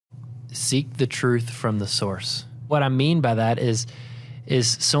seek the truth from the source. What I mean by that is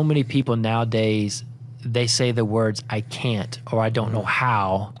so many people nowadays, they say the words, I can't, or I don't know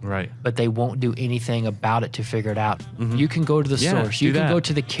how, right? But they won't do anything about it to figure it out. Mm-hmm. You can go to the source. You can go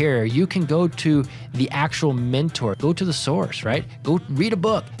to the carrier. You can go to the actual mentor. Go to the source, right? Go read a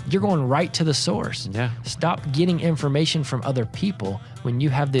book. You're going right to the source. Yeah. Stop getting information from other people when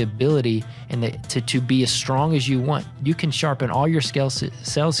you have the ability and to be as strong as you want. You can sharpen all your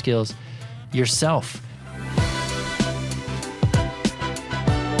sales skills yourself.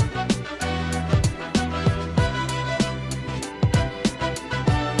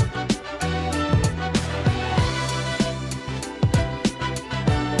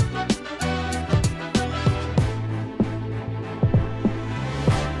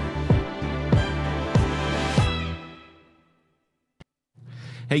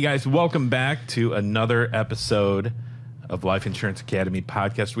 Hey guys, welcome back to another episode of Life Insurance Academy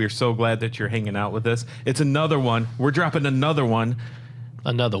podcast. We are so glad that you're hanging out with us. It's another one. We're dropping another one.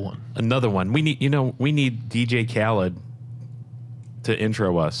 Another one. We need DJ Khaled to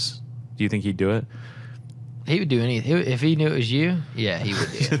intro us. Do you think he'd do it? He would do anything. If he knew it was you, yeah, he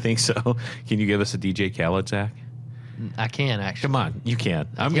would do it. You think so? Can you give us a DJ Khaled, Zach? I can, actually. Come on, you can.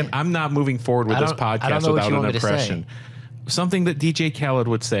 I'm not moving forward with this podcast without an impression. Something that DJ Khaled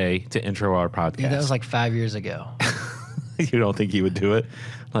would say to intro our podcast. Yeah, that was like 5 years ago. You don't think he would do it?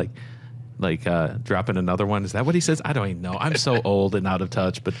 Like dropping another one? Is that what he says? I don't even know. I'm so old and out of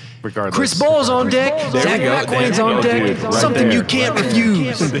touch, but regardless. Chris Ball's on deck. Zach McQuain's on deck. Dude, right something there. You can't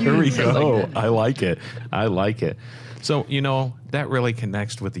refuse. There we go. I like it. So, that really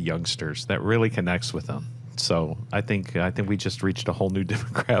connects with the youngsters. That really connects with them. So I think we just reached a whole new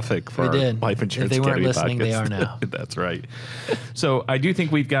demographic for our Life Insurance Academy podcast. If they weren't listening, they are now. That's right. So I do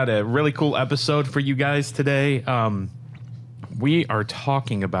think we've got a really cool episode for you guys today. We are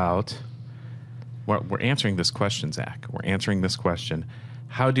talking about, we're answering this question, Zach. We're answering this question.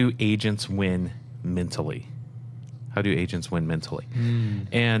 How do agents win mentally?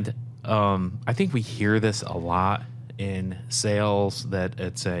 And I think we hear this a lot in sales, that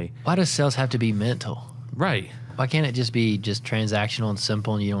it's why does sales have to be mental? Right. Why can't it just be transactional and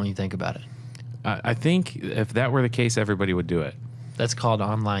simple and you don't even think about it? I think if that were the case, everybody would do it. That's called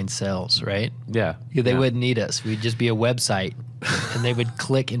online sales, right? Yeah. They wouldn't need us. We'd just be a website and they would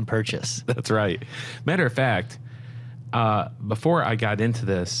click and purchase. That's right. Matter of fact, before I got into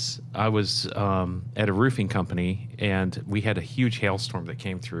this, I was at a roofing company and we had a huge hailstorm that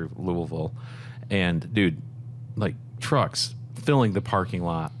came through Louisville. And dude, like trucks filling the parking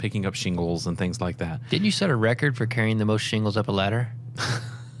lot, picking up shingles and things like that. Didn't you set a record for carrying the most shingles up a ladder?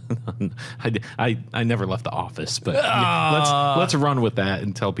 I never left the office, but let's run with that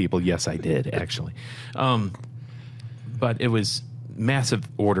and tell people, yes, I did, actually. But it was massive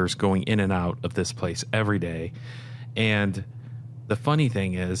orders going in and out of this place every day. And the funny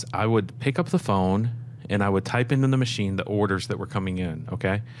thing is I would pick up the phone and I would type into the machine the orders that were coming in,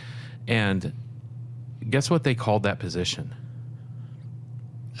 okay? And guess what they called that position?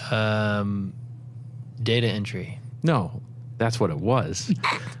 Data entry. No, that's what it was.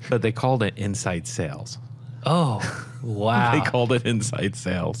 But they called it inside sales. Oh, wow. They called it inside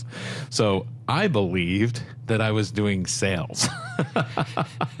sales. So I believed that I was doing sales.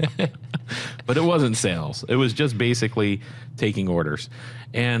 But it wasn't sales. It was just basically taking orders.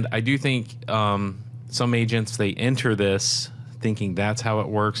 And I do think some agents, they enter this thinking that's how it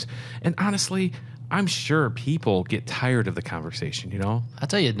works. And honestly, I'm sure people get tired of the conversation, I'll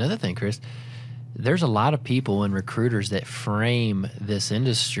tell you another thing, Chris. There's a lot of people and recruiters that frame this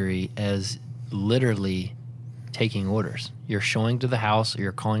industry as literally taking orders. You're showing to the house, or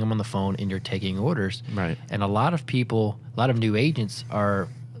you're calling them on the phone, and you're taking orders. Right. And a lot of people, a lot of new agents are,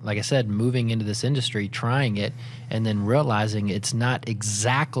 like I said, moving into this industry, trying it, and then realizing it's not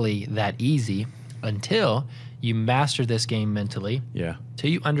exactly that easy until you master this game mentally. Yeah. Till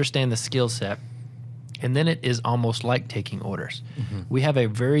you understand the skill set. And then it is almost like taking orders. Mm-hmm. We have a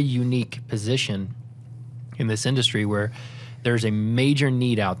very unique position in this industry where there's a major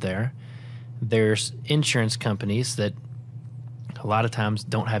need out there. There's insurance companies that a lot of times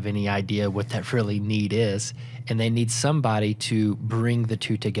don't have any idea what that really need is, and they need somebody to bring the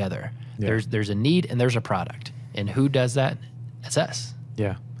two together. Yeah. There's a need and there's a product. And who does that? It's us.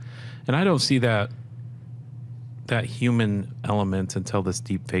 Yeah. And I don't see that human element until this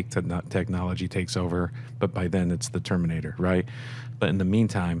deep fake technology takes over, but by then it's the Terminator, right? But in the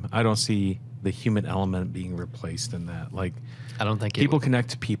meantime, I don't see the human element being replaced in that. Like, I don't think people connect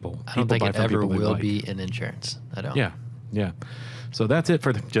to people. I don't think it ever will be in insurance. I don't. Yeah. So that's it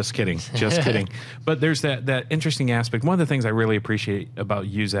for just kidding. Just kidding. But there's that interesting aspect. One of the things I really appreciate about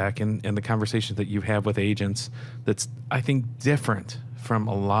you, Zach, and the conversations that you have with agents that's, I think, different from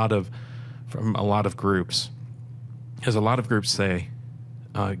a lot of groups, is a lot of groups say,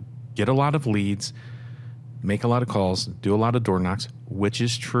 get a lot of leads, make a lot of calls, do a lot of door knocks, which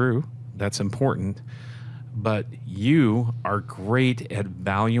is true. That's important. But you are great at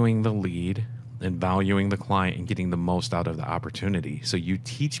valuing the lead and valuing the client and getting the most out of the opportunity. So you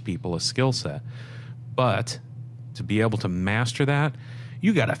teach people a skill set. But to be able to master that,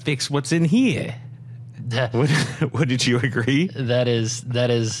 you got to fix what's in here. Wouldn't you agree? That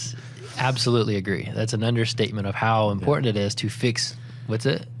is absolutely agree. That's an understatement of how important it is to fix what's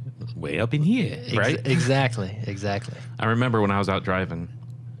it? Way up in here, right? Exactly. I remember when I was out driving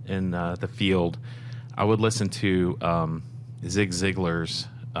in the field, I would listen to Zig Ziglar's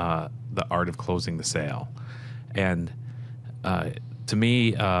The Art of Closing the Sale. And to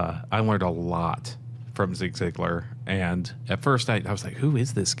me, I learned a lot from Zig Ziglar. And at first I was like, who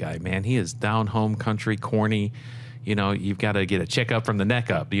is this guy, man? He is down home country, corny. You know, you've got to get a checkup from the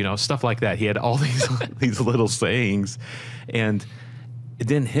neck up, you know, stuff like that. He had all these little sayings. And it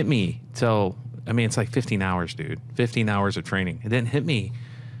didn't hit me till, I mean, it's like 15 hours, dude. 15 hours of training. It didn't hit me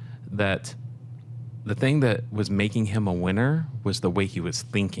that the thing that was making him a winner was the way he was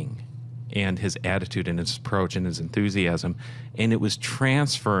thinking and his attitude and his approach and his enthusiasm. And it was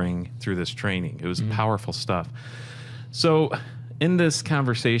transferring through this training. It was powerful stuff. So in this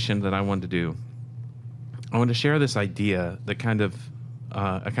conversation that I wanted to do, I wanted to share this idea that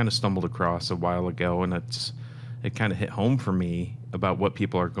I kind of stumbled across a while ago, and it kind of hit home for me about what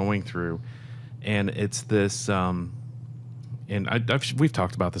people are going through. And it's this, and we've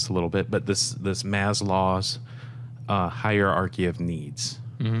talked about this a little bit, but this Maslow's hierarchy of needs.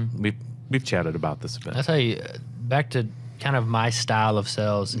 Mm-hmm. We've chatted about this a bit. I'll tell you, back to kind of my style of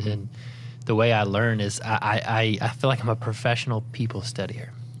sales and the way I learn is I feel like I'm a professional people studier.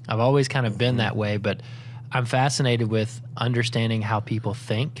 I've always kind of been that way, but I'm fascinated with understanding how people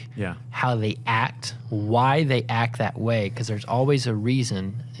think, how they act, why they act that way, because there's always a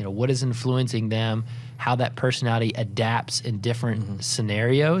reason, you know, what is influencing them, how that personality adapts in different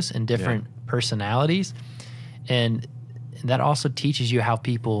scenarios and different personalities. And that also teaches you how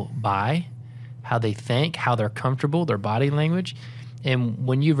people buy, how they think, how they're comfortable, their body language. And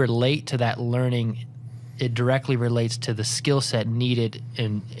when you relate to that learning, it directly relates to the skill set needed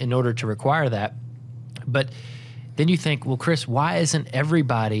in order to require that. But then you think, well, Chris, why isn't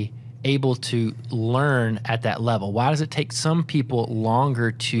everybody able to learn at that level? Why does it take some people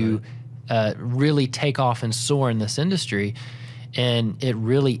longer to really take off and soar in this industry? And it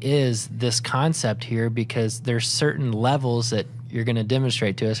really is this concept here, because there's certain levels that you're going to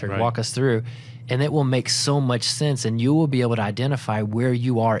demonstrate to us or walk us through, and it will make so much sense, and you will be able to identify where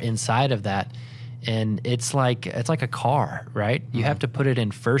you are inside of that. And it's like a car, right? You have to put it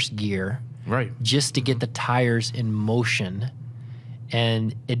in first gear. Right. Just to get the tires in motion.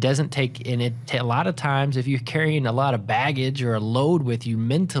 And it doesn't take, a lot of times if you're carrying a lot of baggage or a load with you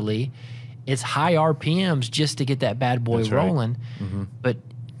mentally, it's high RPMs just to get that bad boy rolling. Right. But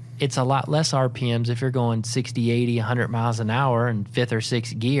it's a lot less RPMs if you're going 60, 80, 100 miles an hour in fifth or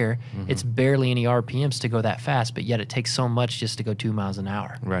sixth gear. It's barely any RPMs to go that fast, but yet it takes so much just to go 2 miles an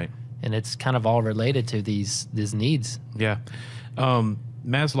hour. Right. And it's kind of all related to these needs. Yeah.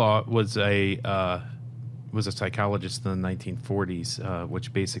 Maslow was a psychologist in the 1940s,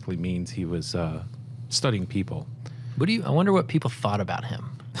 which basically means he was studying people. I wonder what people thought about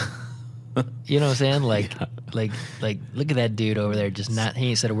him. You know what I'm saying? Like, look at that dude over there. He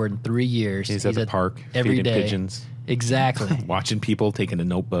ain't said a word in 3 years. He's at the park every feeding day. Pigeons. Exactly. Watching people, taking a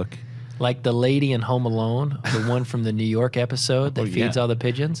notebook. Like the lady in Home Alone, the one from the New York episode that feeds all the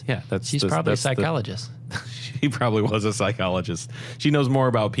pigeons. Yeah, she's probably a psychologist. She probably was a psychologist. She knows more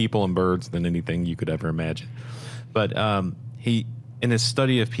about people and birds than anything you could ever imagine. But he, in his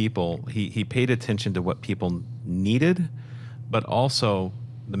study of people, he paid attention to what people needed, but also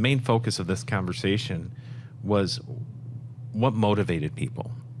the main focus of this conversation was what motivated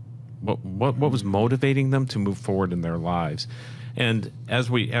people. What was motivating them to move forward in their lives. And as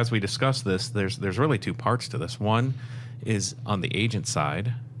we discuss this, there's really two parts to this. One is on the agent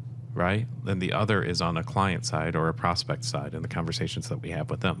side, right? And the other is on a client side or a prospect side in the conversations that we have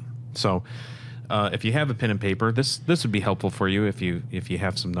with them. So if you have a pen and paper, this would be helpful for you if you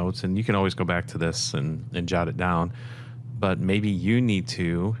have some notes, and you can always go back to this and jot it down. But maybe you need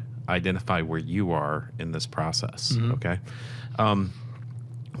to identify where you are in this process, okay?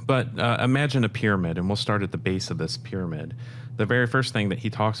 But imagine a pyramid, and we'll start at the base of this pyramid. The very first thing that he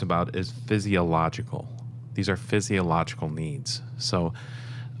talks about is physiological, These are physiological needs. So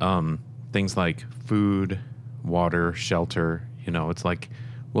things like food, water, shelter, it's like,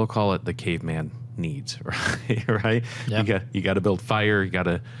 we'll call it the caveman needs, right? Right? Yeah. You got to build fire. You got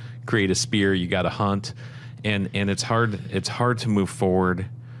to create a spear. You got to hunt. And it's hard to move forward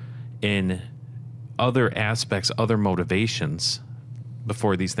in other aspects, other motivations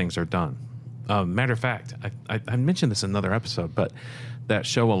before these things are done. Matter of fact, I mentioned this in another episode, but that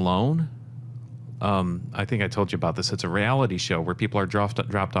show Alone, I think I told you about this. It's a reality show where people are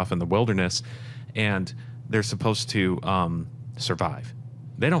dropped off in the wilderness, and they're supposed to survive.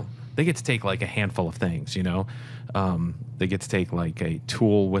 They get to take like a handful of things, They get to take like a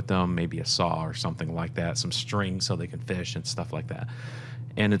tool with them, maybe a saw or something like that, some string so they can fish and stuff like that.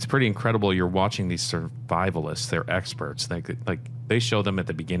 And it's pretty incredible. You're watching these survivalists; they're experts. They show them at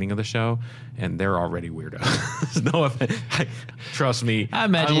the beginning of the show, and they're already weirdos. No offense. Trust me, I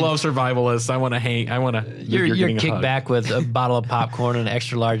love survivalists. I want to hang. You're kicked back with a bottle of popcorn and an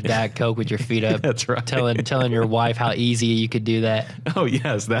extra large Diet Coke with your feet up. That's right. Telling your wife how easy you could do that. Oh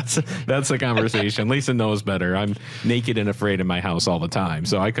yes, that's a conversation. Lisa knows better. I'm naked and afraid in my house all the time,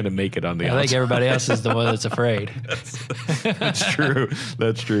 so I couldn't make it on the outside. I think everybody else is the one that's afraid. That's true.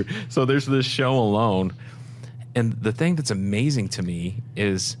 That's true. So there's this show Alone. And the thing that's amazing to me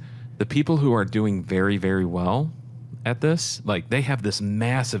is the people who are doing very, very well at this, like they have this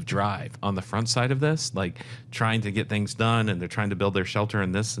massive drive on the front side of this, like trying to get things done, and they're trying to build their shelter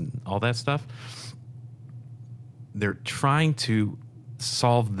and this and all that stuff. They're trying to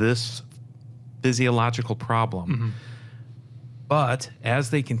solve this physiological problem. Mm-hmm. But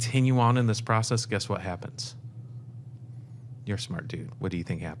as they continue on in this process, guess what happens? You're a smart dude. What do you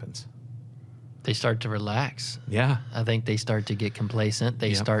think happens? They start to relax. Yeah. I think they start to get complacent.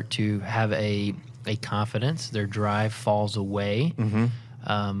 They start to have a confidence. Their drive falls away.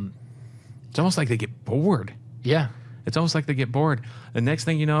 Mm-hmm. It's almost like they get bored. Yeah. It's almost like they get bored. The next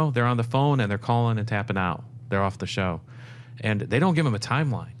thing you know, they're on the phone and they're calling and tapping out. They're off the show. And they don't give them a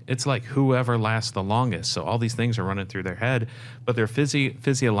timeline. It's like whoever lasts the longest. So all these things are running through their head. But their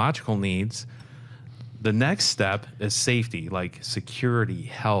physiological needs, the next step is safety, like security,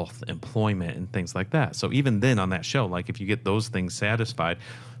 health, employment, and things like that. So even then on that show, like if you get those things satisfied,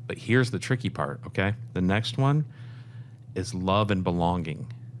 but here's the tricky part, okay? The next one is love and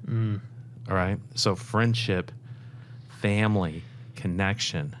belonging. All right? So friendship, family,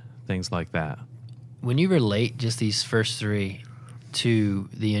 connection, things like that. When you relate just these first three to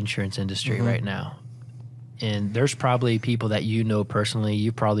the insurance industry right now, and there's probably people that personally,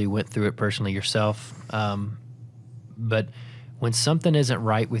 you probably went through it personally yourself. But when something isn't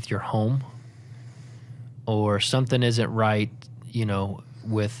right with your home, or something isn't right,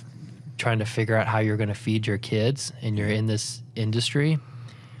 with trying to figure out how you're going to feed your kids and you're in this industry,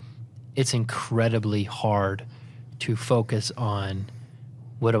 it's incredibly hard to focus on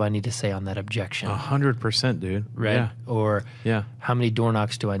what do I need to say on that objection? 100%, dude. Right? Yeah. Or how many door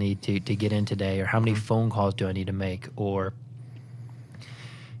knocks do I need to get in today? Or how many phone calls do I need to make? Or,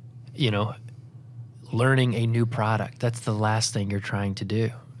 learning a new product. That's the last thing you're trying to do.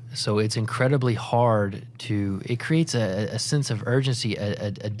 So it's incredibly hard it creates a sense of urgency,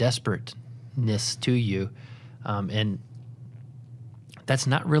 a desperateness to you. And that's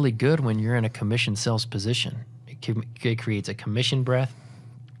not really good when you're in a commission sales position. It creates a commission breath.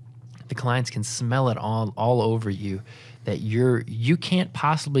 The clients can smell it all over you that you can't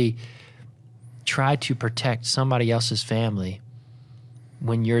possibly try to protect somebody else's family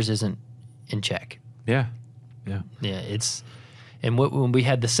when yours isn't in check. Yeah. And when we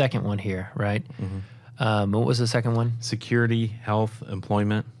had the second one here, right? Mm-hmm. What was the second one? Security, health,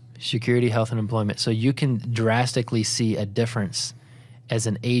 employment. Security, health, and employment. So you can drastically see a difference as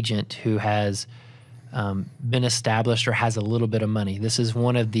an agent who has been established or has a little bit of money. This is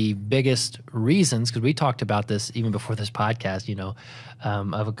one of the biggest reasons, because we talked about this even before this podcast,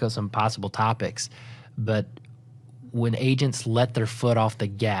 of some possible topics. But when agents let their foot off the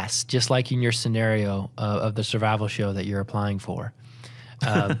gas, just like in your scenario of the survival show that you're applying for,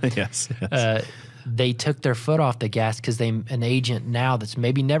 yes. They took their foot off the gas because an agent now that's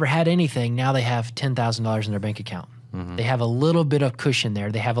maybe never had anything, now they have $10,000 in their bank account. Mm-hmm. They have a little bit of cushion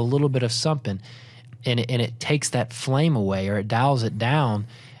there. They have a little bit of something. And it takes that flame away, or it dials it down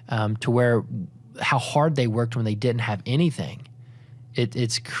to where how hard they worked when they didn't have anything.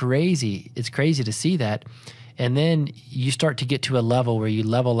 It's crazy. It's crazy to see that. And then you start to get to a level where you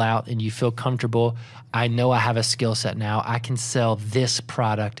level out and you feel comfortable. I know I have a skill set now. I can sell this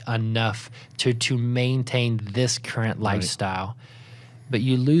product enough to maintain this current lifestyle. But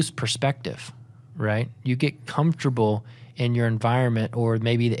you lose perspective, right? You get comfortable in your environment, or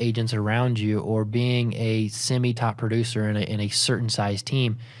maybe the agents around you, or being a semi-top producer in a certain size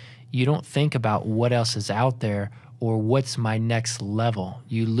team, you don't think about what else is out there or what's my next level.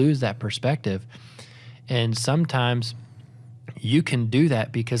 You lose that perspective. And sometimes you can do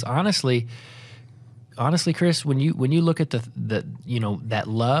that because honestly, Chris, when you look at the that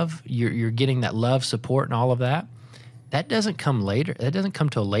love, you're getting that love, support, and all of that. That doesn't come later. That doesn't come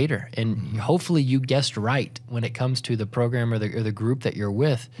till later. And hopefully you guessed right when it comes to the program or the group that you're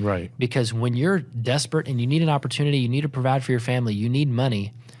with. Right. Because when you're desperate and you need an opportunity, you need to provide for your family, you need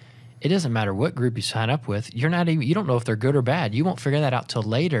money. It doesn't matter what group you sign up with. You don't know if they're good or bad. You won't figure that out till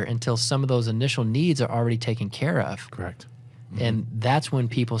later, until some of those initial needs are already taken care of. Correct. And that's when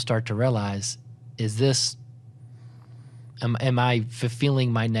people start to realize, am I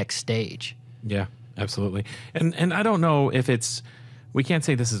fulfilling my next stage? Yeah, absolutely. And I don't know if we can't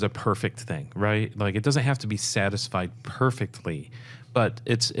say this is a perfect thing, right? Like, it doesn't have to be satisfied perfectly, but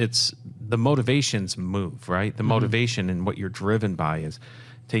it's the motivations move, right? The motivation and what you're driven by is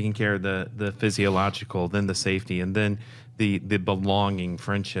taking care of the physiological, then the safety, and then the belonging,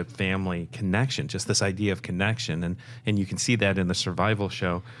 friendship, family, connection, just this idea of connection. And you can see that in the survival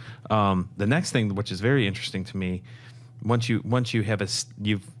show. The next thing, which is very interesting to me, once you have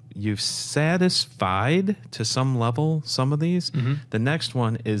you've satisfied to some level some of these, the next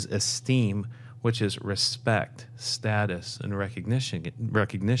one is esteem, which is respect, status, and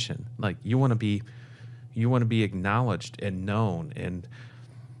recognition. Like, you want to be acknowledged and known and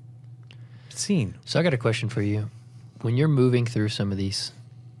seen. So I got a question for you. When you're moving through some of these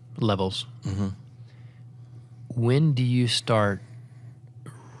levels, when do you start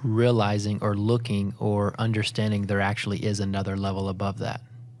realizing or looking or understanding there actually is another level above that?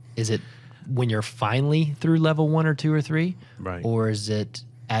 Is it when you're finally through level 1 or 2 or 3? Right. Or is it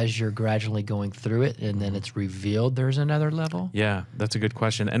as you're gradually going through it and then it's revealed there's another level? Yeah, that's a good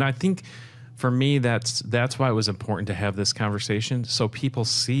question. And I think for me, that's why it was important to have this conversation, so people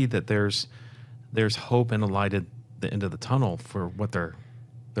see that there's hope and a light at the end of the tunnel for what they're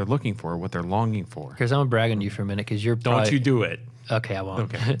looking for, what they're longing for. Because I'm gonna brag on you for a minute, because you're Don't you do it. Okay, I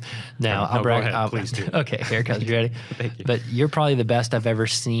won't. Okay. Now, No, I'll brag. go ahead, please do. Okay, here it comes. You ready? Thank you. But you're probably the best I've ever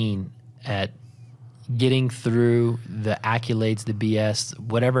seen at getting through the accolades, the BS,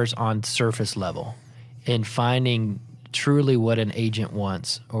 whatever's on surface level, and finding truly what an agent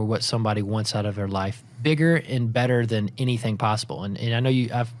wants or what somebody wants out of their life, bigger and better than anything possible. And I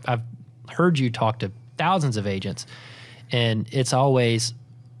know I've heard you talk to thousands of agents, and it's always,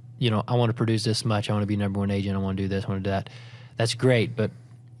 I want to produce this much. I want to be number one agent. I want to do this. I want to do that. That's great, but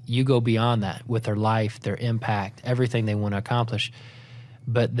you go beyond that with their life, their impact, everything they want to accomplish.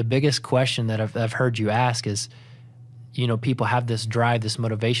 But the biggest question that I've heard you ask is, people have this drive, this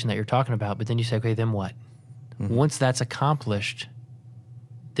motivation that you're talking about, but then you say, okay, then what? Mm-hmm. Once that's accomplished,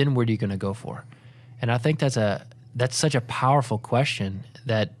 then what are you going to go for? And I think that's such a powerful question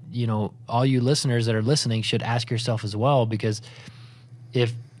that, all you listeners that are listening should ask yourself as well, because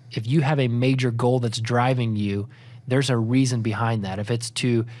if you have a major goal that's driving you, there's a reason behind that. If it's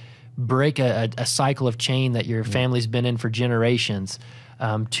to break a cycle of chain that your family's been in for generations,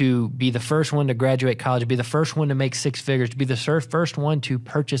 to be the first one to graduate college, to be the first one to make 6 figures, to be the first one to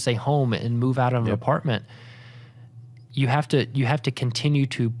purchase a home and move out of an apartment, you have to continue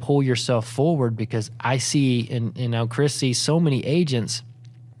to pull yourself forward, because I see, and now Chris sees so many agents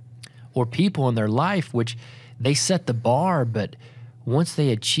or people in their life which they set the bar, but once they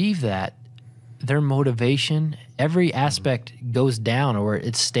achieve that, their motivation, every aspect goes down or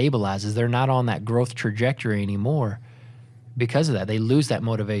it stabilizes. They're not on that growth trajectory anymore because of that. They lose that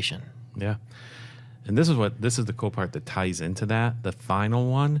motivation. Yeah. And this is the cool part that ties into that. The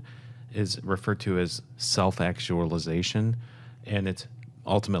final one is referred to as self-actualization, and it's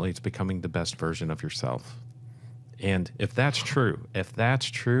becoming the best version of yourself. And if that's true,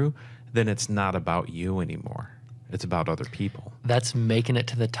 then it's not about you anymore. It's about other people. That's making it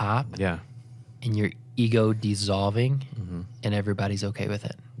to the top. Yeah. And your ego dissolving, and everybody's okay with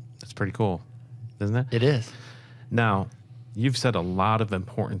it. That's pretty cool, isn't it? It is. Now, you've said a lot of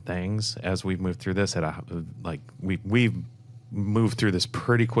important things as we've moved through this. We've moved through this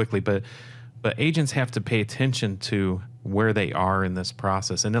pretty quickly, but agents have to pay attention to where they are in this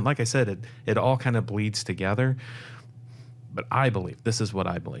process. And then, like I said, it all kind of bleeds together. But this is what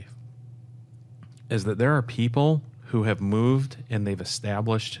I believe, is that there are people who have moved and they've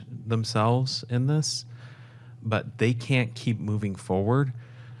established themselves in this, but they can't keep moving forward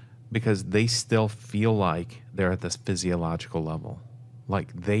because they still feel like they're at this physiological level.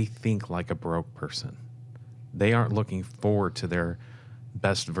 Like, they think like a broke person. They aren't looking forward to their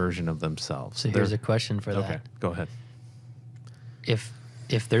best version of themselves. So here's a question for that. Okay, go ahead.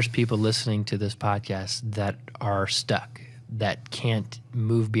 if there's people listening to this podcast that are stuck, that can't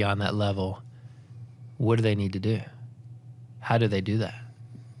move beyond that level, what do they need to do? How do they do that?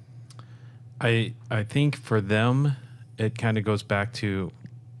 I think for them, it kind of goes back to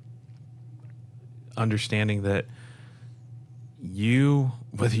understanding that you,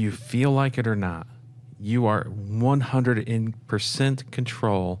 whether you feel like it or not, you are 100%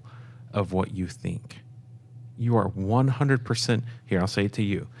 control of what you think. You are 100%. Here, I'll say it to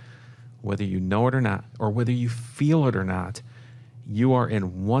you. Whether you know it or not, or whether you feel it or not, you are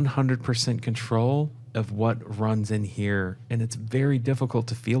in 100% control of what runs in here. And it's very difficult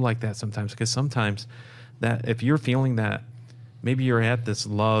to feel like that sometimes, because sometimes that if you're feeling that, maybe you're at this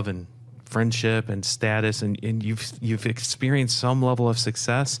love and friendship and status, and you've experienced some level of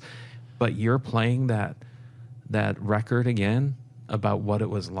success, but you're playing that record again about what it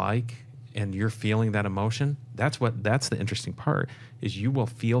was like, and you're feeling that emotion. That's the interesting part, is you will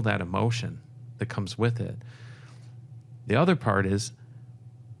feel that emotion that comes with it. The other part is,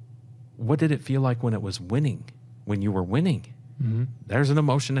 what did it feel like when it was winning, when you were winning? Mm-hmm. There's an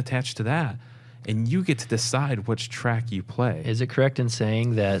emotion attached to that, and you get to decide which track you play. Is it correct in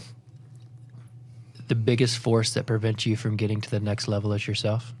saying that the biggest force that prevents you from getting to the next level is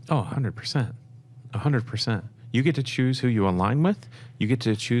yourself? Oh, 100%. 100%. You get to choose who you align with. You get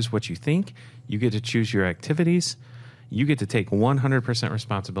to choose what you think. You get to choose your activities. You get to take 100%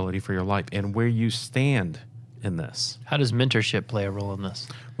 responsibility for your life and where you stand in this. How does mentorship play a role in this?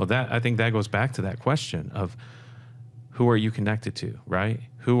 Well, I think that goes back to that question of who are you connected to, right?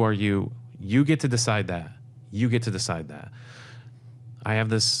 Who are you? You get to decide that. You get to decide that. I have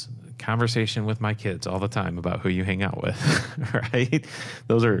this conversation with my kids all the time about who you hang out with, right?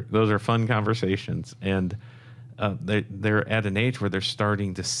 Those are fun conversations, and they're at an age where they're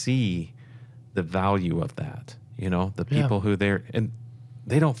starting to see the value of that. The people who and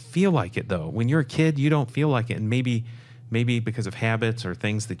they don't feel like it though. When you're a kid, you don't feel like it, and maybe because of habits or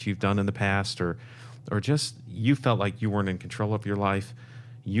things that you've done in the past, or just you felt like you weren't in control of your life.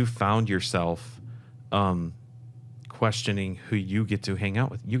 You found yourself questioning who you get to hang out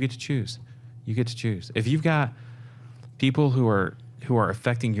with. You get to choose. You get to choose. If you've got people who are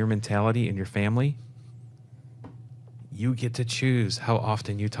affecting your mentality and your family, you get to choose how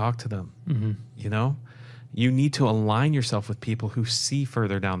often you talk to them. Mm-hmm. You need to align yourself with people who see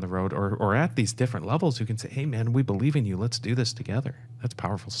further down the road, or at these different levels, who can say, hey man, we believe in you. Let's do this together. That's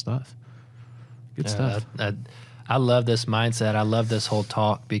powerful stuff. Good stuff. I love this mindset. I love this whole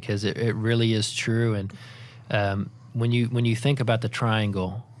talk, because it really is true. And when you think about the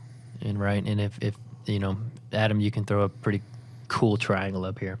triangle, and if Adam, you can throw a pretty cool triangle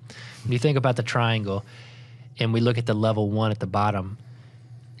up here. When you think about the triangle, and we look at the level 1 at the bottom,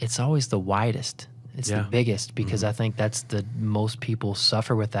 it's always the widest. It's the biggest, because I think that's the most people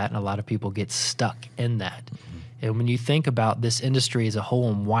suffer with that, and a lot of people get stuck in that. And when you think about this industry as a whole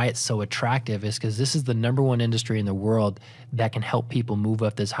and why it's so attractive, is because this is the number one industry in the world that can help people move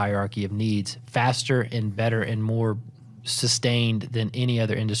up this hierarchy of needs faster and better and more sustained than any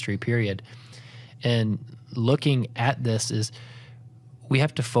other industry, period. And looking at this is, we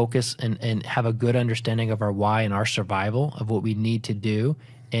have to focus and have a good understanding of our why and our survival of what we need to do,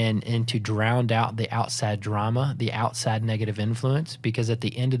 and to drown out the outside drama, the outside negative influence, because at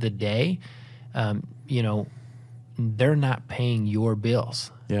the end of the day, they're not paying your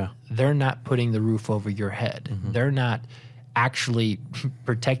bills. Yeah. They're not putting the roof over your head. Mm-hmm. They're not actually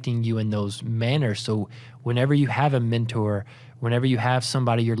protecting you in those manners. So whenever you have a mentor, whenever you have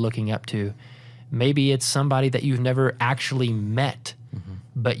somebody you're looking up to, maybe it's somebody that you've never actually met, mm-hmm.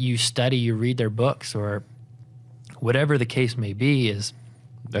 but you study, you read their books, or whatever the case may be.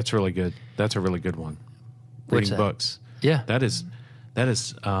 That's really good. That's a really good one. Reading books. Yeah. That is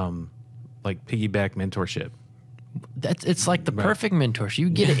like piggyback mentorship. It's like the perfect mentorship. You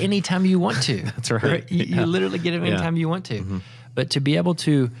get it anytime you want to. That's right. You literally get it anytime you want to. Mm-hmm. But to be able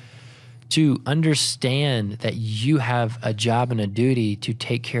to understand that you have a job and a duty to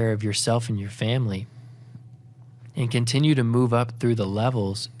take care of yourself and your family, and continue to move up through the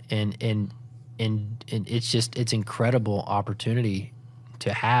levels, and it's incredible opportunity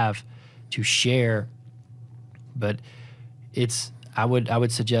to have, to share. But I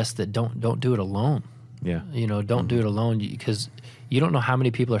would suggest that don't do it alone. Yeah. Don't do it alone, because you don't know how many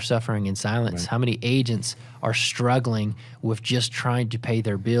people are suffering in silence, how many agents are struggling with just trying to pay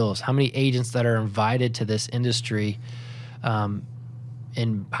their bills, how many agents that are invited to this industry,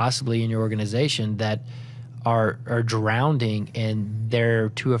 and possibly in your organization, that are drowning, and they're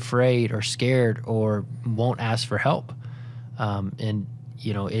too afraid or scared or won't ask for help. And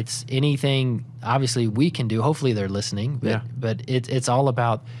it's anything obviously we can do. Hopefully they're listening, but it's all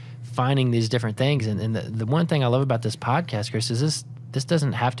about finding these different things. And the one thing I love about this podcast, Chris, is this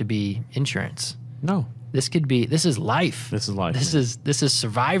doesn't have to be insurance. No. This is life. This is life. This is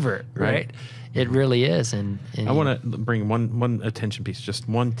Survivor, right? It really is. And I want to bring one attention piece, just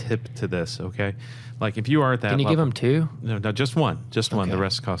one tip to this, okay? Like if you are at that Can you level, give them two? No, just one. Just one. Okay. The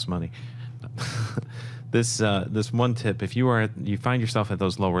rest costs money. This one tip, if you find yourself at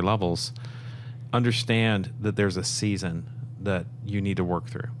those lower levels, understand that there's a season that you need to work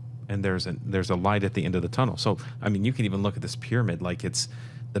through. And there's a light at the end of the tunnel. So, I mean, you can even look at this pyramid like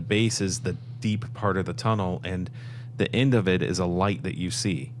the base is the deep part of the tunnel, and the end of it is a light that you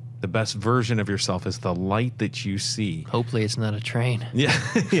see. The best version of yourself is the light that you see. Hopefully it's not a train. Yeah,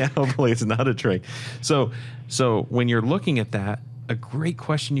 yeah. Hopefully it's not a train. So when you're looking at that, a great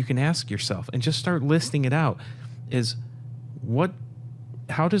question you can ask yourself and just start listing it out is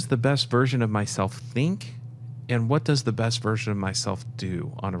how does the best version of myself think? And what does the best version of myself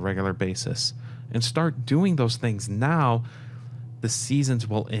do on a regular basis? And start doing those things now. The seasons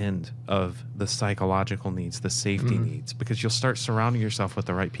will end of the psychological needs, the safety needs, because you'll start surrounding yourself with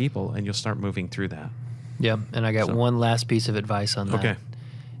the right people and you'll start moving through that. Yeah, and I got one last piece of advice on that. Okay.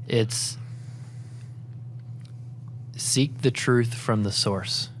 It's seek the truth from the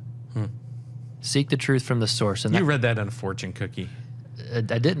source. Seek the truth from the source. And you read that on a fortune cookie. I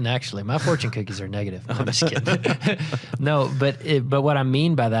didn't actually. My fortune cookies are negative. I'm just kidding. No, but what I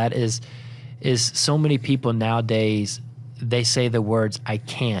mean by that is so many people nowadays, they say the words "I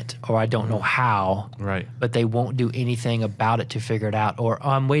can't" or "I don't know how," right? But they won't do anything about it to figure it out. Or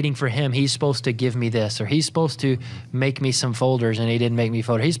I'm waiting for him. He's supposed to give me this, or he's supposed to make me some folders, and he didn't make me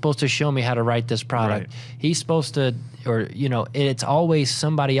folders. He's supposed to show me how to write this product. Right. He's supposed to, or it's always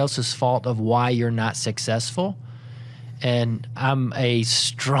somebody else's fault of why you're not successful. And I'm a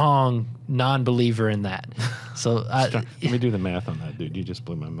strong non-believer in that. So let me do the math on that, dude. You just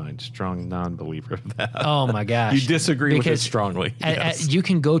blew my mind. Strong non-believer of that. Oh my gosh! You disagree with it strongly. Yes. You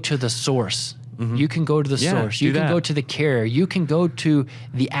can go to the source. You can go to the source. You can go to the carrier. You can go to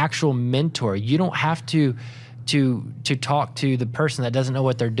the actual mentor. You don't have to talk to the person that doesn't know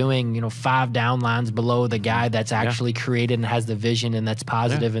what they're doing, 5 downlines below the guy that's actually created and has the vision and that's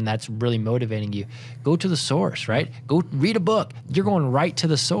positive and that's really motivating you. Go to the source, right? Go read a book. You're going right to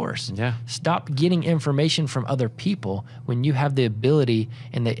the source. Yeah. Stop getting information from other people when you have the ability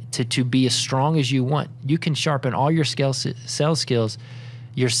and to be as strong as you want. You can sharpen all your sales skills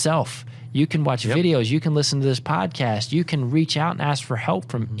yourself. You can watch videos. You can listen to this podcast. You can reach out and ask for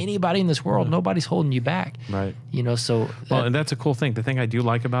help from anybody in this world. Nobody's holding you back. Right. And that's a cool thing. The thing I do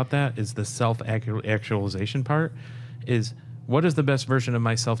like about that is the self-actualization part is, what does the best version of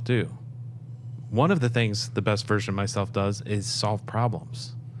myself do? One of the things the best version of myself does is solve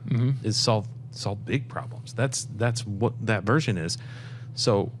problems, is solve big problems. That's what that version is.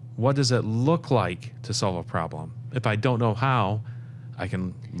 So what does it look like to solve a problem? If I don't know how, I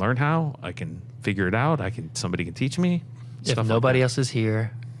can learn how. I can figure it out. Somebody can teach me. If nobody else is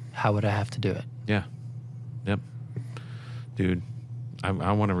here, how would I have to do it? Yeah. Yep. Dude,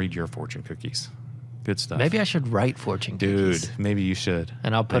 I want to read your fortune cookies. Good stuff. Maybe I should write fortune cookies. Dude, maybe you should.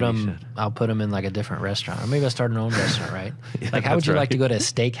 And I'll put them in like a different restaurant. Or maybe I'll start an own restaurant, right? Like, how would you like to go to a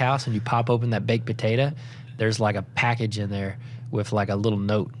steakhouse and you pop open that baked potato? There's like a package in there with like a little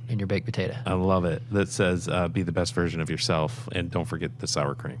note in your baked potato. I love it. That says, be the best version of yourself, and don't forget the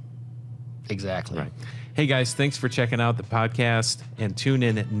sour cream. Exactly. Right. Hey, guys, thanks for checking out the podcast, and tune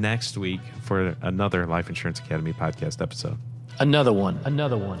in next week for another Life Insurance Academy podcast episode. Another one.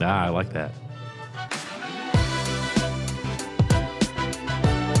 I like that.